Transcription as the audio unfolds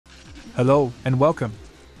Hello and welcome.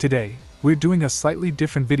 Today, we're doing a slightly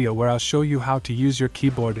different video where I'll show you how to use your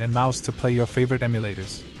keyboard and mouse to play your favorite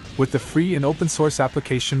emulators. With the free and open source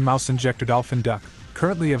application Mouse Injector Dolphin Duck,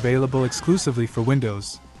 currently available exclusively for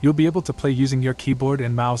Windows, you'll be able to play using your keyboard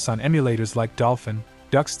and mouse on emulators like Dolphin,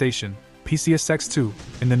 DuckStation, PCSX2,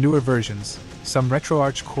 in the newer versions, some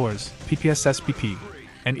RetroArch cores, PPSSPP,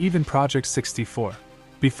 and even Project 64.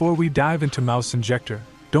 Before we dive into Mouse Injector,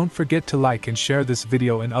 don't forget to like and share this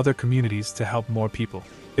video in other communities to help more people.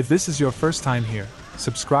 If this is your first time here,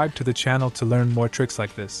 subscribe to the channel to learn more tricks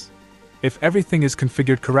like this. If everything is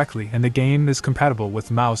configured correctly and the game is compatible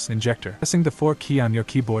with Mouse Injector, pressing the 4 key on your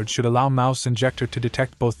keyboard should allow Mouse Injector to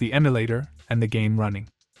detect both the emulator and the game running.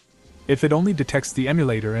 If it only detects the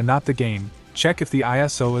emulator and not the game, check if the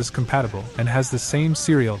ISO is compatible and has the same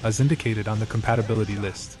serial as indicated on the compatibility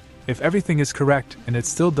list. If everything is correct and it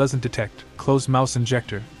still doesn't detect, close Mouse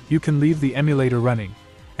Injector, you can leave the emulator running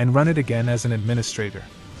and run it again as an administrator.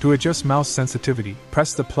 To adjust mouse sensitivity,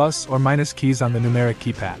 press the plus or minus keys on the numeric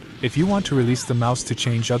keypad. If you want to release the mouse to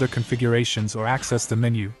change other configurations or access the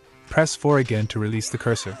menu, press 4 again to release the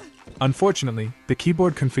cursor. Unfortunately, the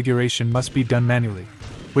keyboard configuration must be done manually,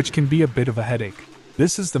 which can be a bit of a headache.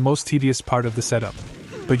 This is the most tedious part of the setup,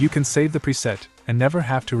 but you can save the preset and never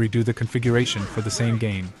have to redo the configuration for the same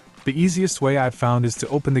game. The easiest way I've found is to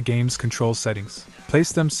open the game's control settings,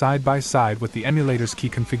 place them side by side with the emulator's key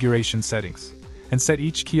configuration settings, and set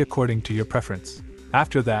each key according to your preference.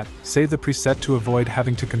 After that, save the preset to avoid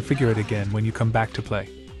having to configure it again when you come back to play.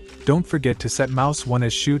 Don't forget to set mouse 1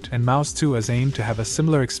 as shoot and mouse 2 as aim to have a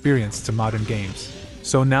similar experience to modern games.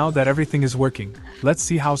 So now that everything is working, let's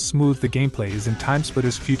see how smooth the gameplay is in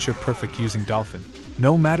TimeSplitter's Future Perfect using Dolphin.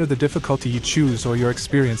 No matter the difficulty you choose or your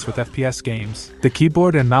experience with FPS games, the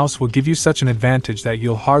keyboard and mouse will give you such an advantage that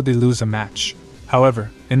you'll hardly lose a match. However,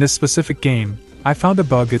 in this specific game, I found a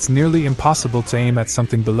bug. It's nearly impossible to aim at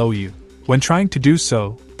something below you. When trying to do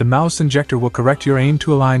so, the Mouse Injector will correct your aim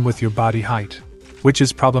to align with your body height, which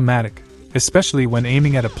is problematic, especially when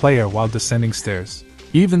aiming at a player while descending stairs.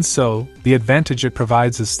 Even so, the advantage it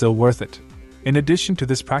provides is still worth it. In addition to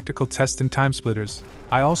this practical test in TimeSplitters,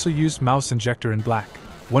 I also used Mouse Injector in Black,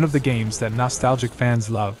 one of the games that nostalgic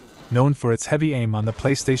fans love, known for its heavy aim on the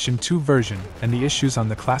PlayStation 2 version and the issues on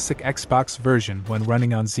the classic Xbox version when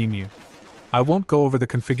running on Zemu. I won't go over the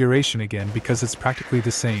configuration again because it's practically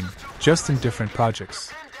the same, just in different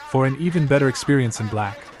projects. For an even better experience in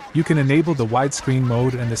Black, you can enable the widescreen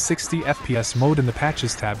mode and the 60 FPS mode in the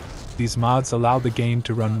Patches tab. These mods allow the game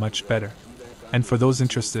to run much better. And for those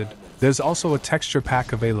interested, there's also a texture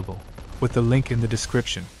pack available, with the link in the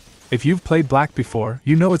description. If you've played Black before,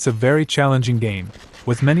 you know it's a very challenging game,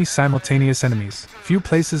 with many simultaneous enemies, few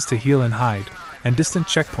places to heal and hide, and distant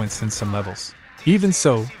checkpoints in some levels. Even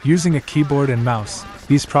so, using a keyboard and mouse,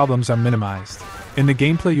 these problems are minimized. In the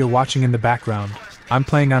gameplay you're watching in the background, I'm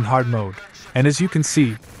playing on hard mode, and as you can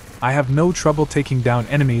see, I have no trouble taking down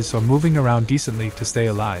enemies or moving around decently to stay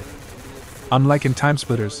alive. Unlike in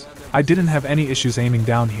TimeSplitters, I didn't have any issues aiming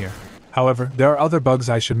down here. However, there are other bugs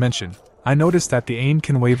I should mention. I noticed that the aim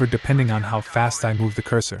can waver depending on how fast I move the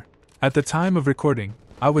cursor. At the time of recording,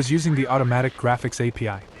 I was using the Automatic Graphics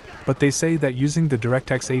API, but they say that using the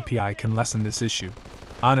DirectX API can lessen this issue.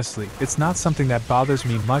 Honestly, it's not something that bothers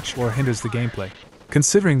me much or hinders the gameplay,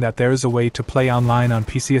 considering that there is a way to play online on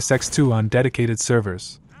PCSX2 on dedicated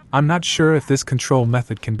servers. I'm not sure if this control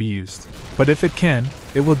method can be used, but if it can,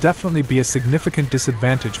 it will definitely be a significant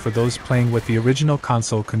disadvantage for those playing with the original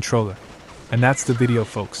console controller. And that's the video,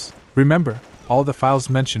 folks. Remember, all the files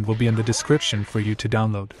mentioned will be in the description for you to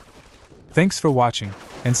download. Thanks for watching,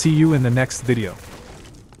 and see you in the next video.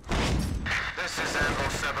 This is Anvil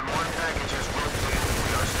 7-1, packages rotated.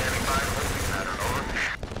 We are standing by holding pattern, over.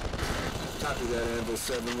 Copy that, Anvil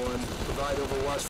 7-1. Provide overwatch